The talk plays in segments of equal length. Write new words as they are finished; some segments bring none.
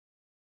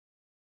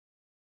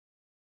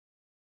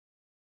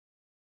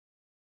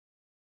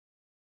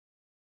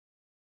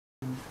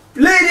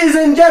Ladies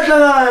and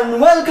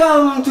gentlemen,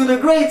 welcome to the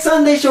great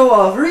Sunday show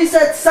of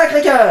Reset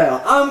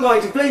Sakrecoer. I'm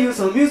going to play you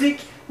some music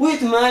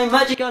with my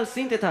magical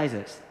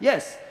synthesizers.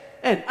 Yes,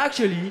 and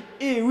actually,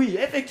 oui,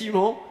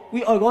 effectivement,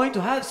 we are going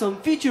to have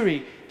some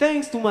featuring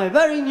thanks to my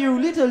very new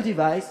little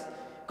device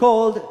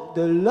called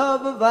the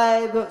Love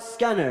Vibe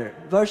Scanner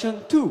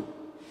version 2.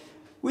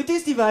 With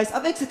this device,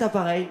 avec cet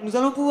appareil, nous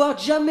allons pouvoir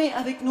jammer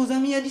avec nos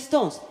amis à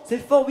distance.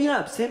 C'est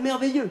formidable, c'est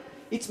merveilleux.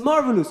 It's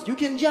marvelous. You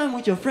can jam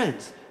with your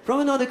friends from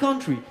another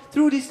country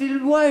through this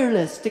little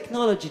wireless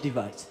technology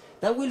device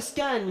that will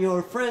scan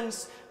your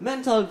friend's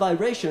mental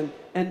vibration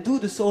and do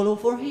the solo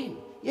for him.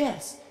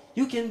 Yes,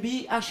 you can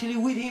be actually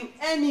with him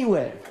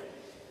anywhere.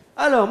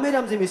 Alors,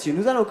 mesdames et messieurs,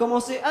 nous allons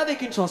commencer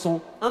avec une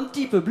chanson un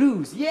petit peu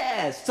blues.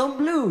 Yes, some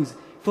blues.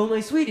 For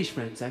my Swedish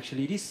friends,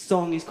 actually, this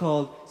song is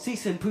called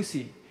Sis and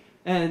Pussy.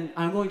 And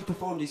I'm going to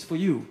perform this for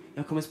you.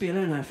 Jag kommer spela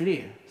den här för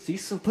er.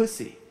 Sis och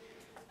Pussy.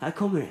 Här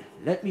kommer den.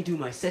 Let me do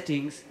my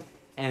settings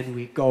and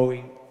we're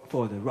going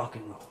for the rock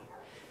and roll.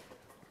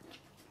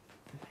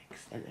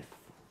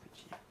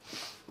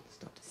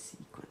 Start the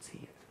sequence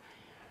here.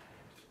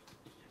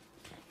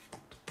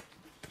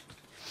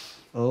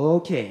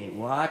 Okay,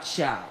 watch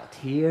out.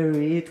 Here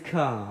it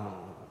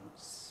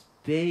comes.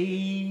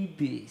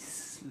 Baby,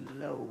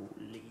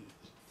 slowly.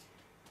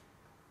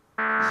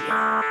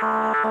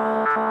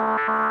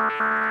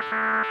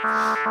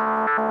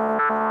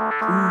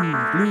 Ooh,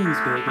 blues,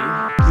 baby,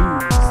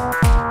 blues.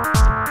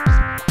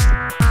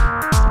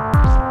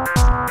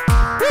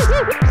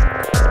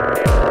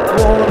 I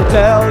wanna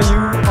tell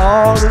you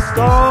all the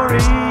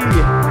story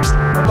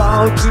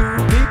about two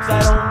peeps I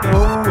don't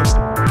know.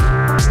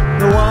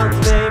 The one's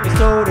name is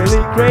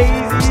totally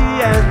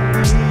crazy and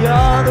the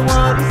other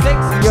one is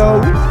sexy,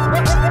 yo.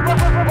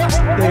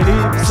 They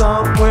live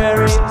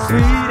somewhere in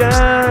Sweden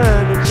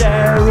and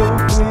share a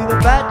roof with a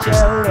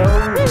bachelor.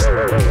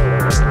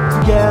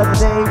 Together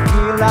they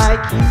feel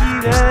like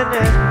heathen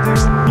and do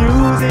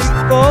music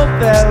for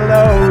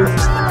fellows.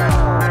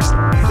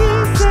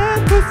 Sis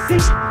and pussy,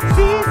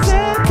 sis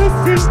and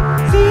pussy,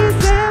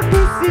 sis and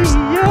pussy,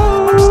 yo.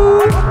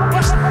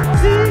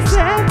 Sis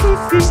and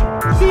pussy,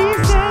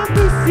 sis and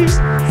pussy,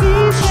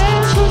 sis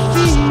and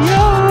pussy, yo.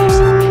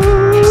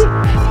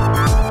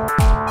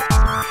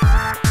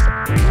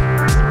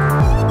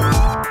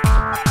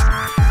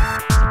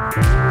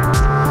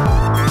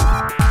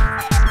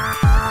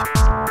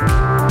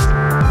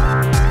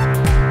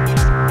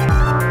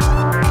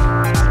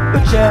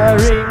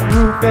 Sharing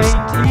roof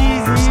ain't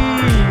easy.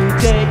 It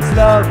takes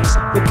love,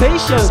 but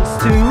patience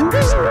too.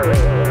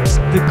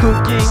 The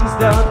cooking's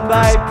done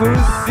by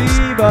pussy,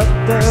 but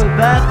the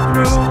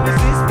bathroom is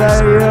his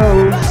very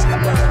own.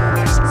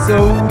 So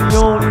the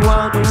only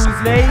one who's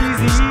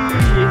lazy,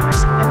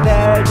 and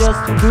they're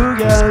just a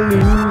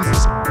boogaloos.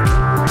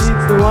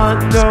 It's the one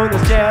known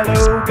as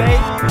Jello Baby,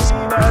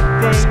 but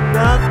ain't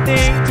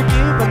nothing to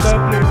give them the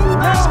blue.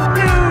 No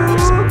blue.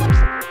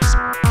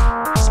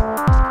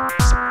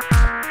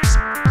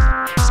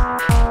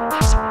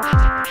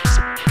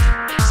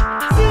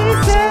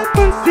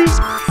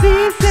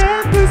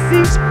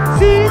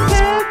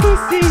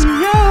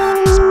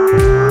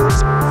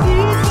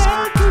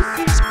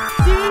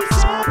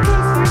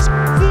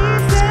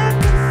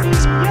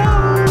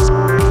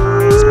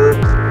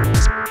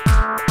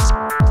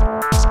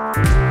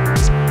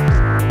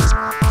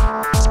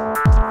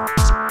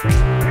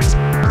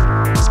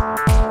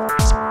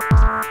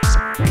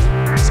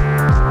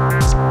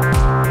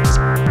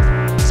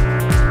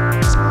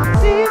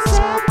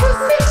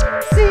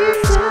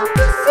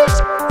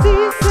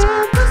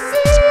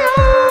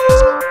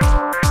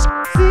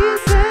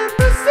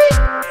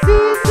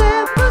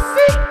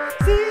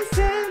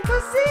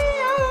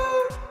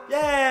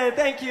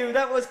 Thank you,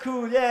 that was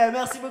cool. Yeah,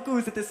 merci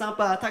beaucoup, c'était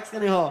sympa. Tack ska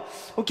ni ha.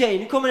 Okej,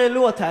 nu kommer en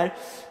låt här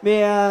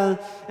med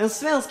en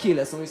svensk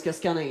kille som vi ska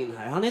scanna in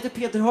här. Han heter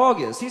Peter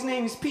Hages. His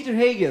name is Peter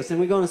Hages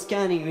and we're gonna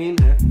scan him in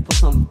here for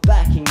some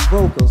backing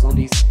vocals on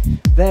this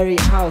very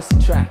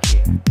housey track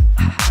here.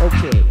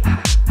 Okay.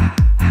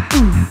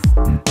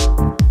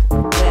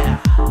 Yeah.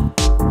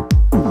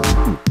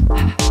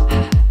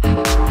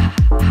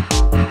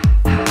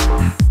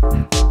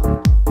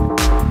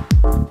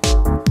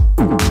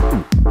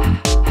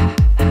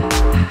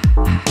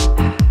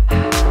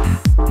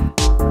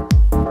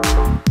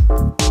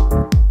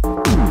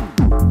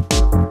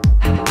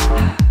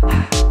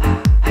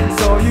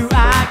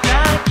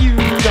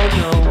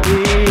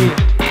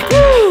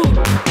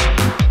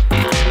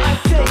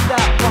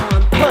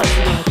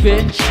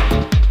 Bitch.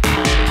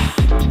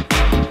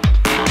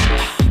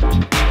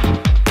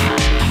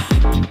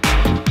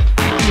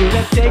 Could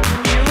have taken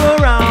you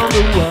around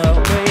the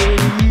world,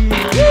 baby.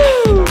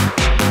 Woo!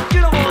 You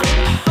don't want it?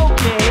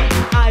 Okay,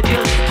 I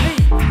just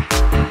leave.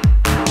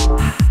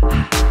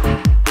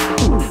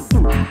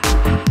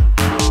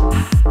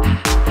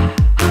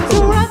 So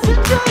rats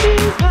and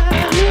Johnny's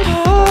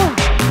valuable.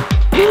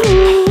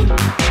 Ooh,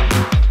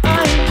 I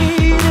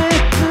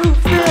needed to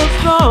feel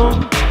strong.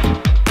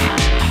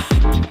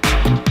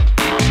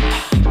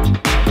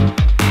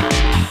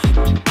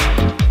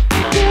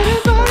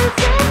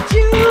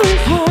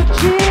 What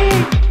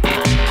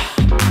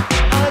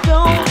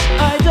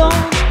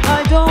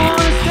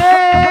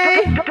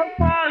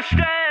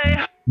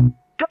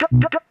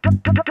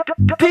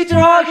Peter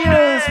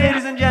Hoggius,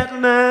 ladies and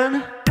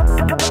gentlemen.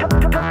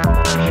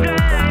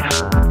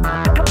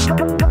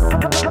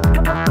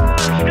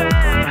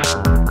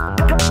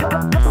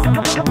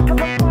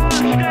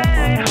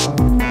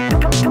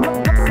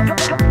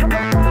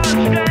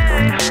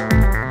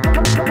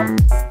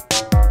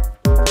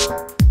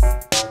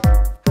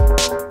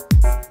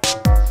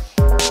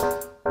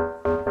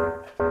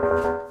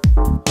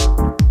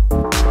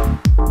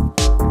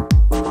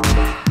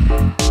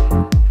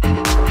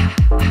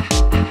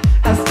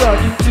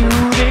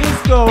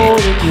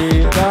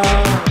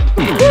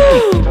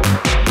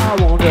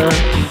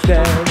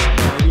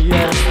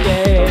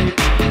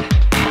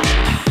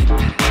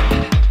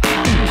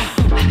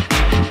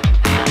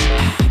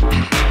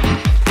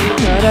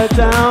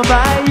 Down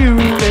by you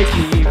makes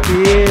me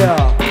feel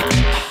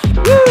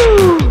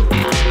woo,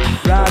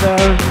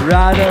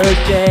 rather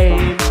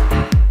ashamed.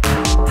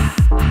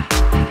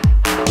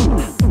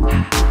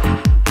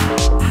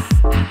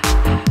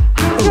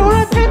 Your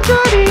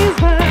attention is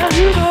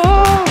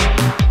valuable.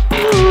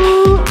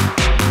 Ooh,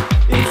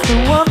 it's the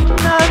one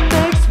that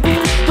makes me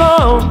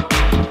strong.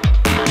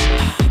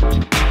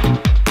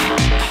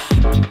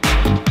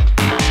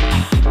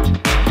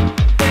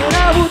 And I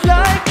would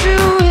like to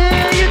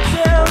hear you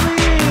tell me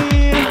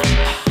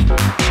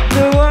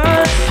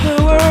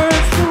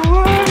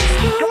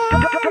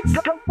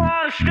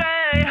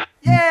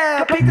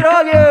yeah, Peter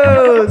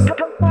Hoggius!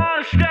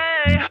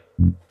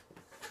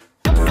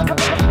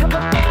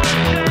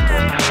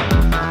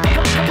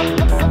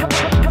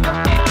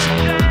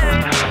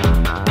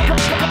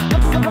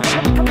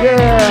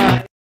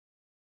 Yeah!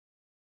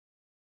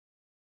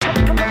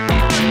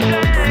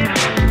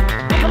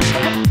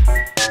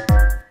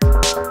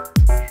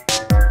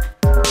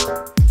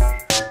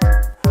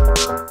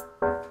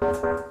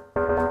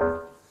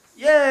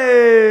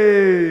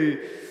 Yay!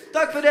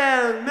 Tack för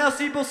den!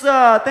 Merci pour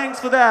ça! Thanks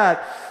for that!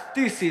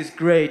 This is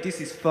great,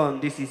 this is fun,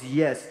 this is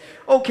yes.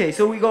 Okay,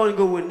 so we're gonna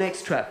go with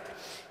next track.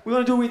 We're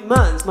gonna do with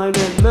Mans, my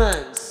man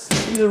Mans.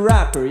 He's a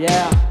rapper,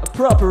 yeah? A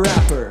proper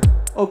rapper.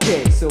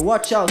 Okay, so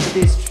watch out for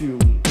this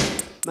tune.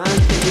 Mans,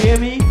 can you hear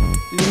me?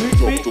 Did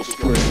you reach me?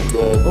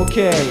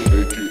 Okay.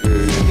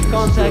 The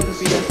contact has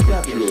been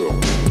established.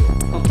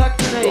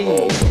 Kontakten är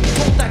i.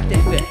 Kontakt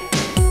är fait.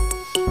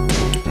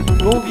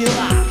 Gonna be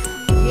live.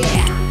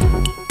 Yeah!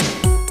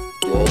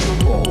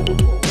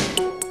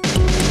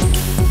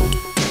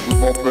 With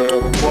my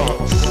man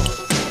Mans.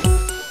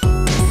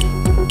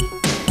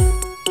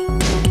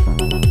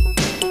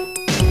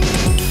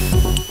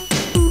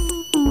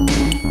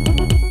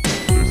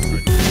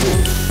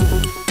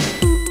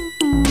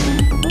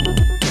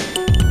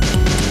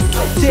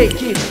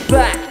 Take it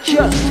back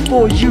just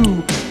for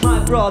you, my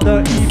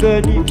brother,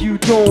 even if you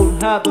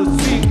don't have a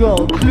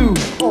single clue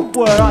of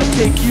where I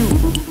take you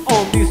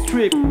on this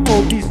trip,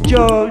 on this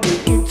journey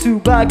into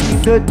back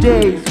in the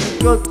days.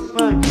 Got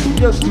mine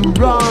just to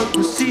run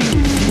the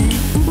city.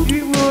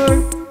 We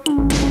were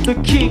the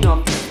king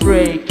of the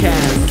spray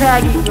can,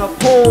 tagging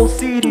up whole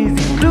cities,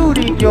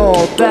 including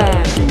your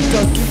band,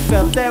 because we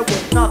felt there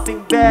was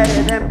nothing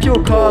better than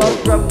pure color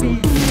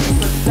graffiti.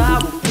 And I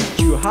will put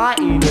you high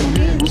in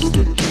an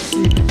instant.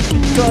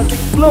 Because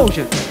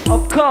explosion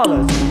of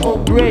colors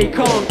on grey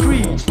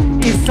concrete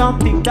is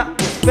something that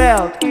was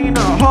felt in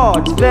our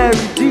hearts very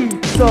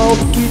deep. So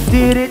we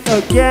did it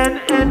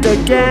again and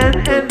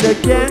again and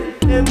again,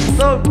 and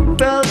so we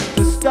felt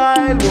the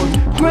style was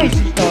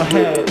crazy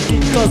ahead.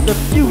 Because the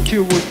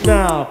future was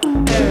now,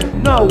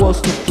 and now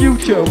was the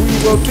future.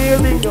 We were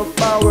building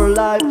up our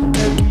life,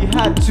 and we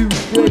had to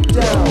break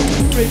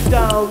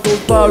down those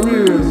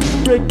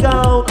barriers, break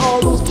down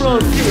all those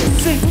frontiers.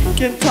 Sick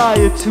and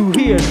tired to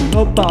hear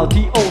about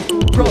the old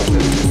school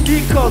process,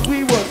 because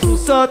we were so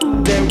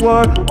certain there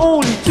were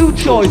only two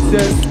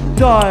choices: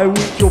 die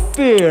with your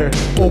fear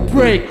or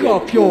break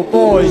up your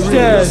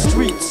voices.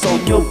 Streets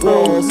on your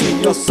bones,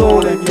 in your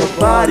soul and your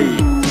body.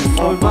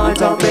 Our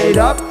minds are made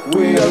up,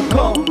 we are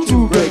come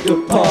to break the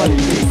party.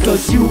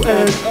 Because you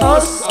and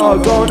us are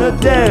gonna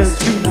dance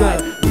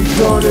tonight. We're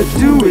gonna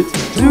do it,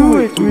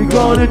 we're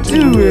gonna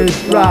do it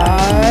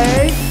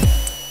right.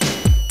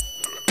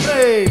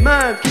 Hey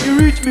man, can you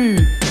reach me?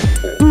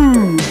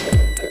 Ooh.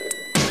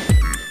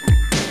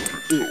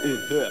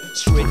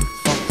 Straight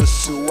from the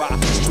sewer,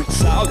 street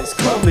sound is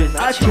coming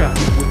at ya.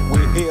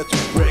 We're here to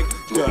break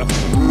the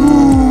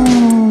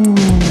rules.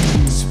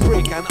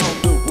 Spray can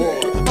on the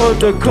wall,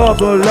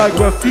 undercover like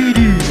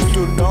graffiti.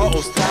 you know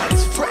style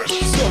is fresh,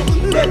 so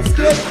let's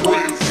get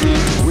crazy.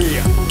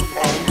 We're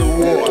on the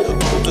wall,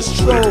 on the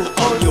street,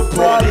 on your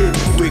body.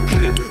 We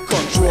can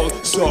control,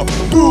 so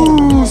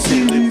move,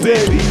 silly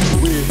baby.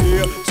 We're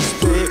here to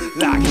stay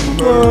like a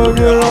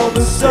Burger on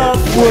the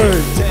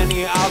subway.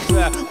 Danny out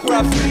there,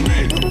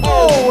 graffiti,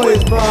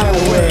 Always my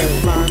way.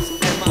 Mans,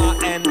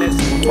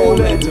 M-A-N-S,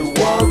 All into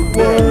one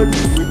word.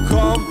 we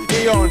come,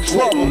 you're in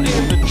trouble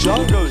in the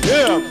jungle,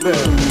 yeah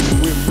man.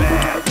 We're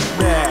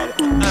mad,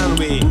 and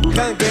we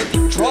can't get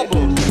in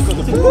trouble.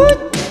 Cause What?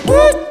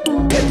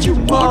 Get you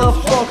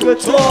motherfucker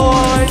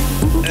toy.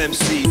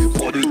 MC,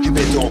 body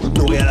béton,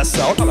 nourri à la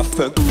sorte, à la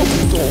funk, au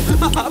bouton.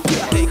 Appris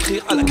à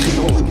écrire à la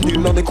crayon,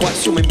 nul en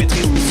équation, mais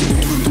maîtrise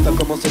musique. Tout a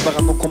commencé par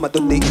un nom qu'on m'a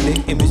donné,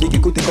 et musique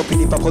écoutée qu'on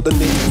finit par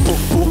redonner.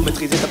 Pour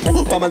maîtriser, ça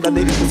prend pas mal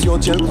d'années. Mais si on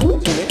tient le coup, on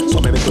est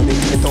sans même étonné.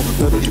 Étant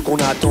donné qu'on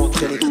a tant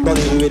traîné dans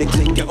les rues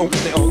électriques, on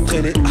est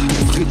entraîné.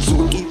 Ritsu,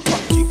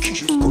 hypnotique,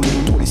 jusqu'au nez.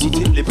 Pour les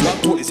citer, les plats,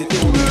 pour les étés,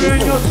 on est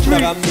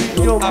la ramener,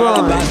 à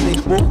la base, les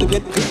mots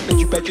deviennent que, mais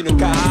tu pètes une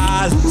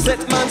case.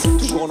 Cette man, c'est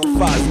toujours en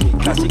emphase. Les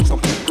classiques sans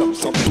plus comme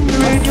sans plus.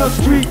 In your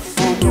streets,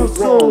 in your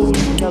soul,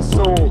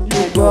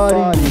 your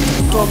body.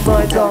 Our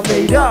minds are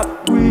made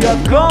up. We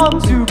have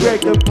come to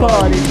break the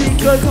party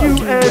because you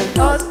and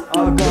us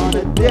are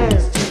gonna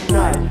dance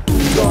tonight.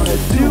 We're gonna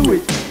do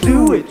it.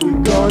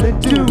 We're gonna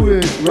do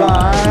it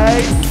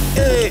right.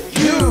 Hey,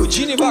 you,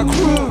 Geneva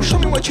crew, show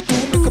me what you do,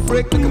 make a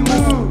break, make a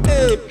move.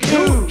 Hey,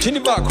 you,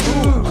 Geneva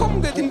crew,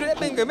 come get in rap,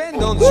 make a man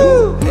dance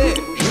too. Hey,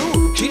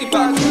 you,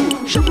 Geneva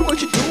crew, show me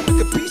what you do,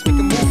 make a piece, make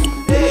a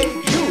move. Hey,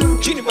 you,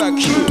 Geneva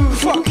crew,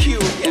 fuck you,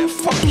 yeah,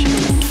 fuck you.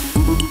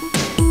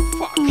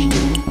 Fuck you.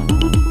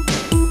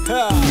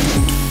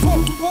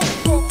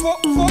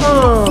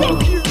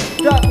 Fuck you.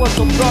 That was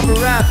some proper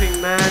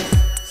rapping, man.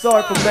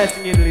 Sorry for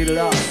messing it a little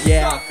up.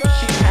 Yeah,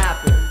 shit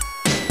happens.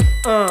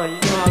 You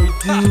know how we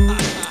do.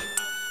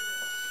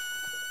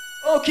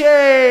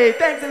 Okay,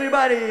 thanks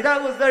everybody.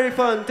 That was very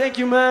fun. Thank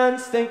you, man.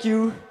 Thank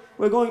you.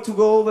 We're going to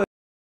go over.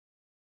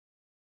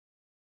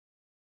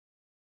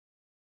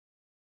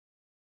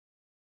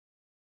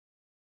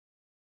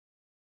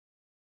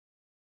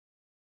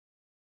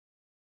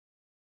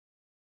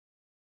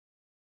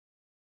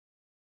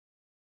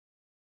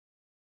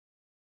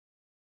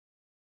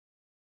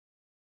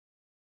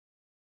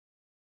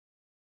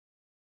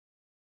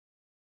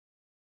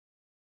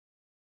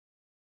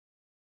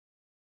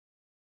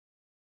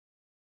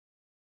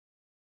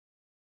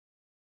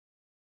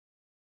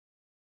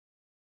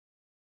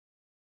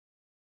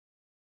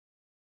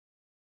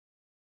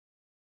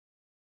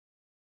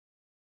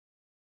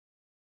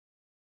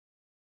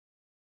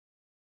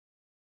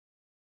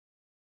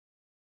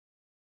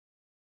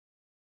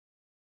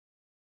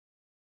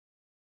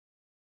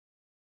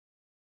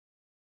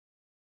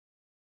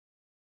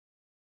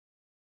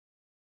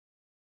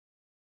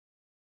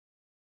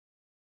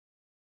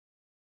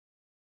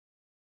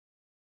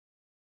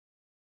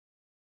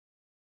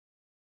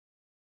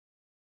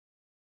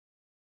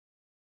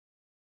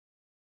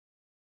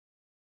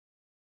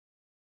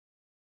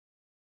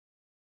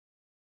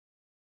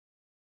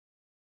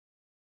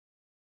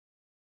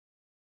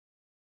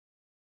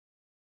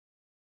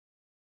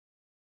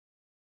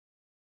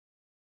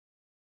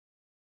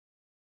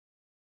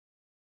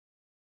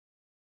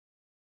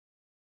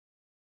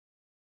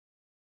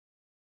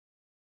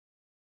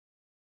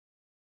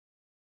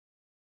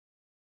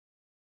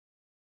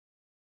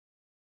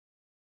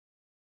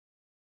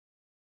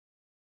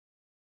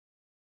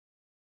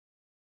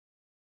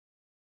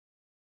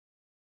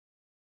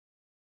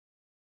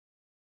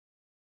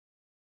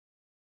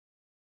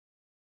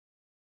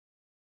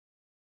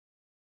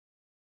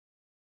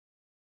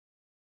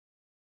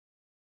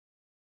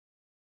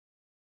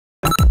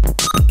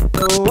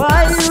 So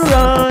why you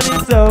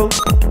running so?